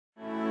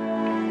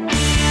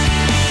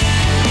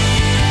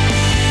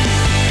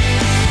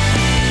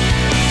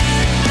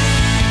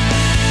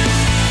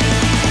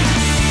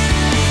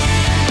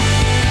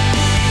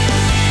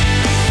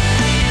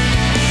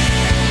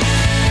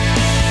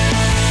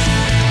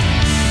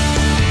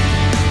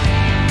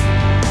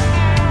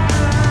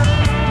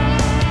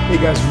Hey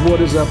guys, what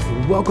is up?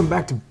 Welcome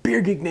back to Beer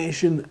Geek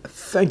Nation.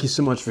 Thank you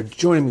so much for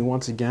joining me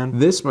once again.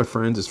 This, my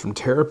friends, is from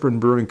Terrapin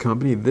Brewing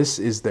Company. This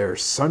is their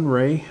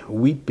SunRay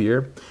Wheat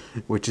beer,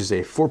 which is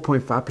a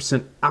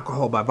 4.5%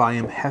 alcohol by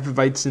volume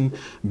Hefeweizen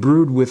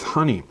brewed with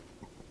honey,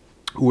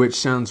 which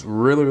sounds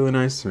really, really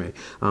nice to me.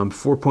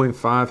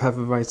 4.5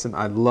 Hefeweizen.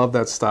 I love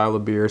that style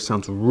of beer.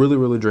 Sounds really,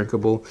 really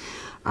drinkable.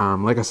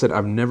 Like I said,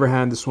 I've never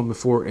had this one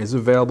before. It is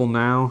available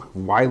now,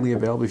 widely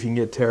available if you can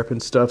get Terrapin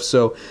stuff.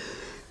 So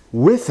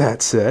with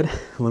that said,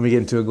 let me get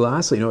into a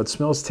glass, let you know what it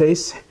smells,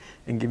 tastes,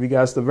 and give you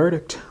guys the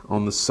verdict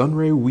on the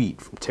SunRay Wheat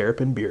from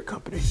Terrapin Beer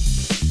Company.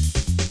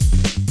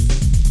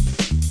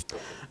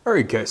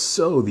 Alright guys,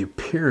 so the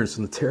appearance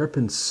on the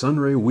Terrapin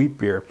SunRay Wheat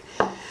beer,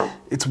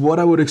 it's what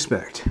I would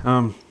expect.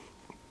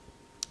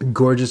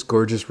 Gorgeous,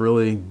 gorgeous,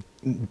 really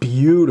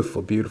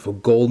beautiful, beautiful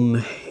golden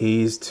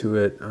haze to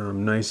it.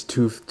 Nice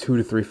two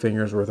to three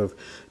fingers worth of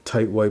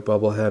tight white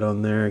bubble head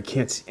on there.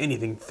 Can't see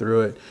anything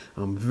through it.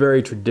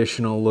 Very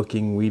traditional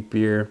looking wheat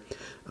beer.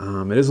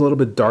 It is a little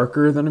bit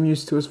darker than I'm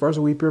used to as far as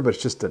a wheat beer, but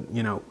it's just a,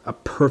 you know, a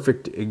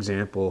perfect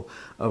example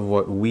of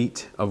what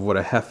wheat, of what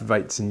a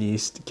Hefeweizen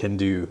yeast can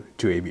do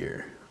to a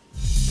beer.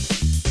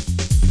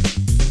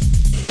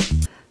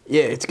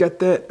 Yeah, it's got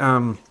that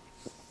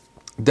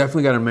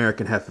definitely got an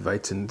American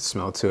Hefeweizen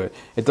smell to it.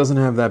 It doesn't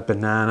have that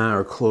banana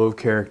or clove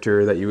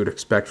character that you would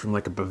expect from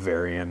like a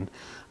Bavarian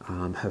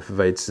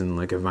Hefeweizen,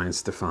 like a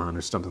Weihenstephan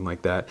or something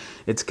like that.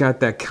 It's got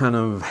that kind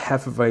of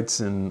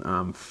Hefeweizen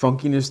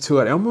funkiness to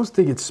it. I almost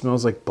think it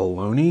smells like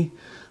bologna,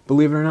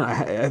 believe it or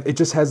not. It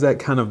just has that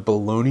kind of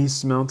bologna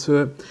smell to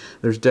it.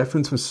 There's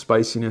definitely some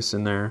spiciness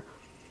in there.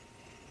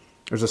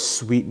 There's a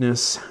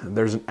sweetness,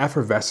 there's an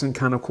effervescent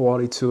kind of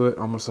quality to it,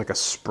 almost like a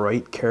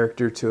Sprite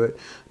character to it.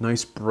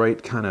 Nice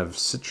bright kind of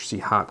citrusy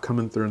hop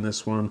coming through in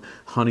this one.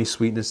 Honey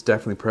sweetness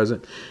definitely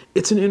present.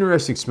 It's an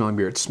interesting smelling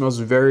beer. It smells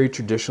very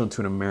traditional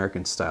to an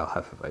American style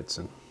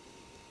Hefeweizen.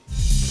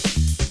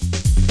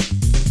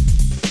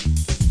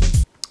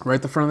 Right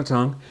at the front of the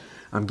tongue,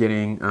 I'm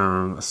getting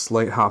a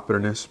slight hop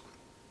bitterness.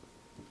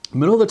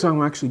 Middle of the tongue,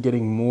 I'm actually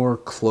getting more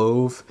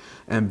clove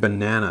and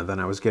banana than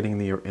I was getting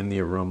in the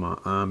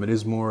aroma. It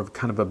is more of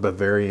kind of a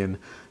Bavarian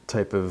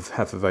type of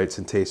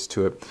Hefeweizen taste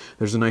to it.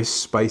 There's a nice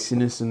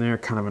spiciness in there,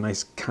 kind of a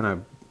nice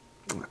kind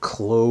of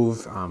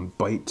clove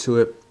bite to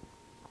it.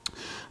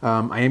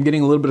 I am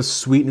getting a little bit of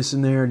sweetness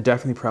in there,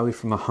 definitely probably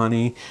from the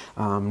honey.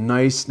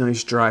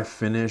 Nice dry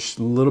finish,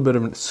 a little bit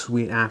of a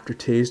sweet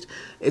aftertaste.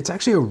 It's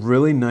actually a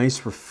really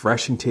nice,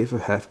 refreshing taste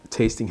of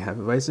tasting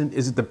Hefeweizen.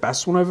 Is it the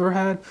best one I've ever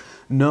had?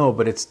 No,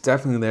 but it's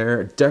definitely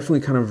there. It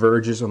definitely kind of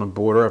verges on the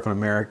border of an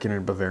American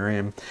and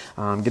Bavarian.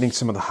 Getting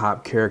some of the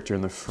hop character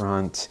in the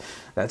front.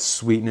 That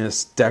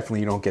sweetness,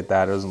 definitely you don't get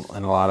that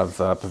in a lot of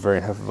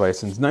Bavarian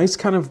Hefeweizens. Nice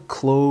kind of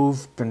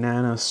clove,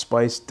 banana,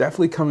 spice,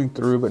 definitely coming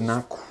through, but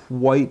not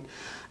quite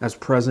as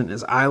present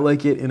as I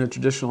like it in a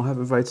traditional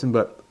Hefeweizen,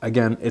 but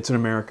again, it's an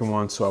American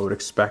one, so I would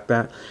expect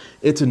that.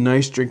 It's a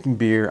nice drinking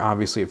beer,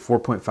 obviously at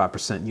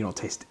 4.5%, you don't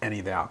taste any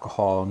of the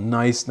alcohol.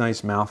 Nice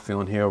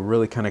mouthfeel in here,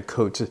 really kind of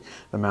coats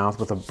the mouth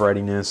with a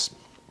breadiness.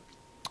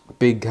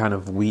 Big kind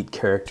of wheat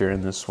character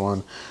in this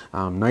one.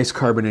 Nice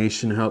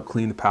carbonation to help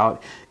clean the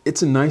palate.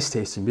 It's a nice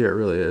tasting beer, it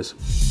really is.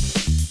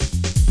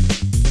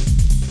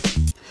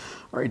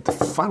 All right, the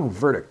final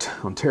verdict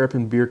on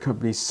Terrapin Beer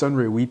Company's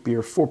SunRay Wheat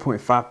Beer,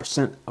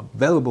 4.5%,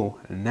 available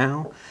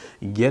now.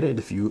 Get it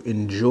if you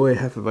enjoy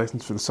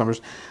Hefeweizens for the summers.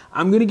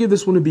 I'm gonna give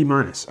this one a B-.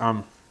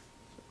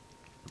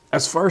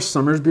 As far as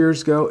summer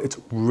beers go, it's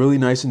really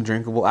nice and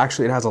drinkable.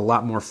 Actually, it has a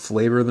lot more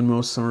flavor than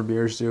most summer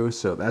beers do,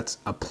 so that's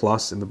a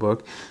plus in the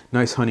book.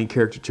 Nice honey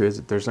character to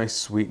it. There's nice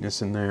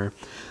sweetness in there.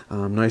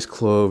 Nice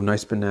clove,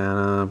 nice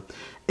banana.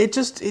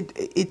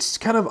 It's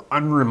kind of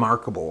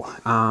unremarkable.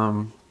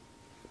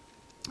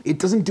 It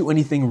doesn't do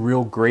anything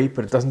real great,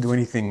 but it doesn't do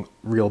anything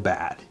real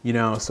bad, you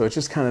know? So it's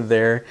just kind of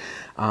there.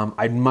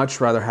 I'd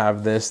much rather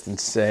have this than,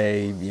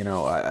 say, you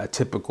know, a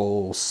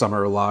typical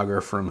summer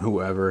lager from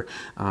whoever.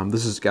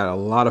 This has got a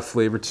lot of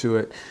flavor to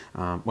it.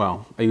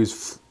 Well, I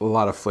use a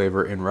lot of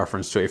flavor in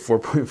reference to a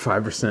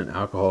 4.5%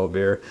 alcohol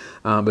beer,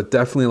 but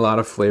definitely a lot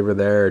of flavor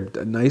there.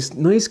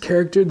 Nice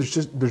character.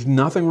 There's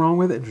nothing wrong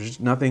with it. There's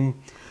just nothing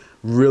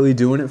really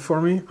doing it for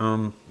me.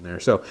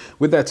 There. So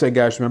with that said,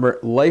 guys, remember,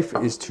 life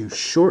is too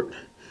short.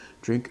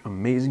 Drink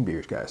amazing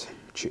beers, guys.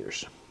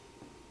 Cheers.